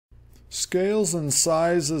Scales and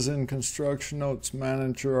sizes in Construction Notes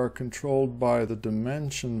Manager are controlled by the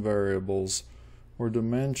dimension variables or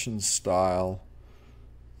dimension style.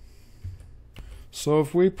 So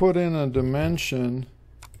if we put in a dimension,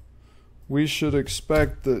 we should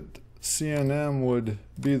expect that CNM would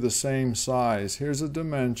be the same size. Here's a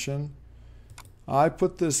dimension. I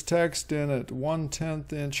put this text in at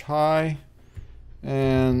 1/10 inch high,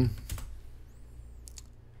 and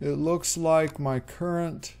it looks like my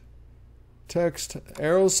current text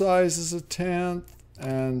arrow size is 1/10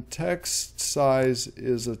 and text size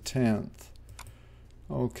is 1/10.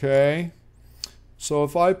 Okay, so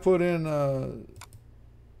if I put in a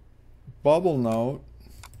bubble note,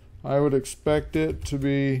 I would expect it to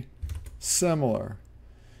be similar.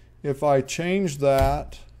 If I change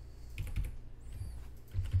that,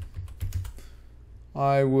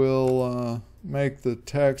 I will make the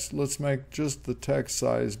text, let's make just the text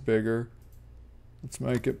size bigger. Let's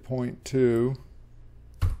make it 0.2.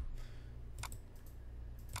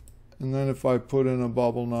 And then if I put in a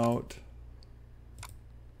bubble note,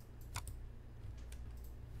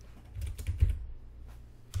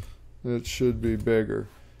 it should be bigger.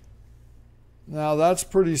 Now that's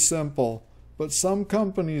pretty simple, but some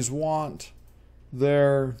companies want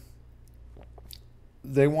they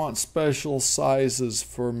want special sizes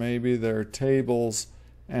for maybe their tables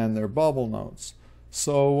and their bubble notes.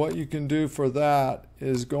 So what you can do for that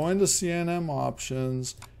is go into CNM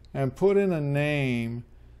options and put in a name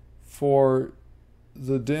for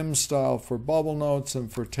the dim style for bubble notes and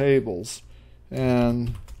for tables.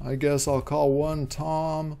 And I guess I'll call one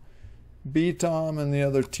Tom, B Tom, and the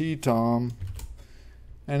other T Tom.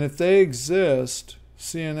 And if they exist,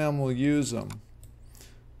 CNM will use them.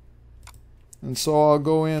 And so I'll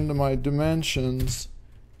go into my dimensions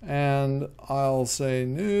and I'll say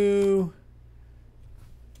new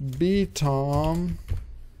B Tom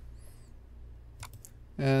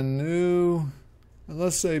and new, and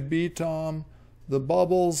let's say B Tom, the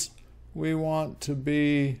bubbles we want to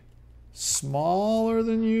be smaller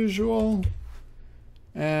than usual,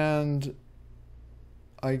 and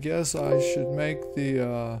I guess I should make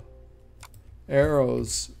the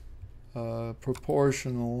arrows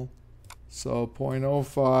proportional, so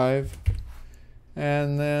 0.05,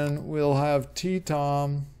 and then we'll have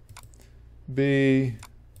T-Tom be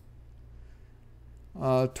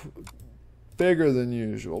bigger than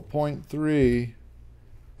usual, 0.3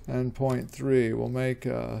 and 0.3. We'll make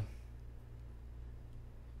a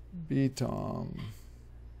B-Tom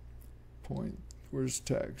point, where's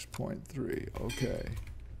text, 0.3, okay.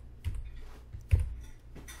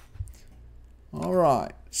 All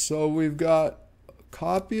right, so we've got a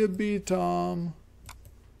copy of B-Tom.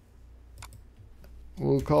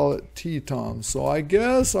 We'll call it T-Tom. So I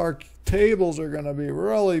guess our tables are going to be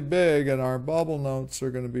really big and our bubble notes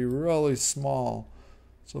are going to be really small.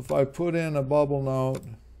 So if I put in a bubble note,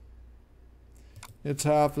 it's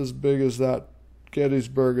half as big as that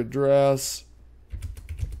Gettysburg Address.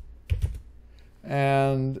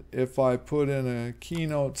 And if I put in a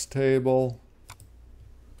keynotes table,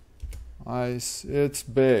 it's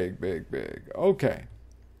big, big, big. Okay,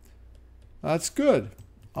 that's good.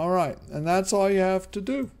 All right, and that's all you have to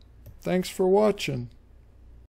do. Thanks for watching.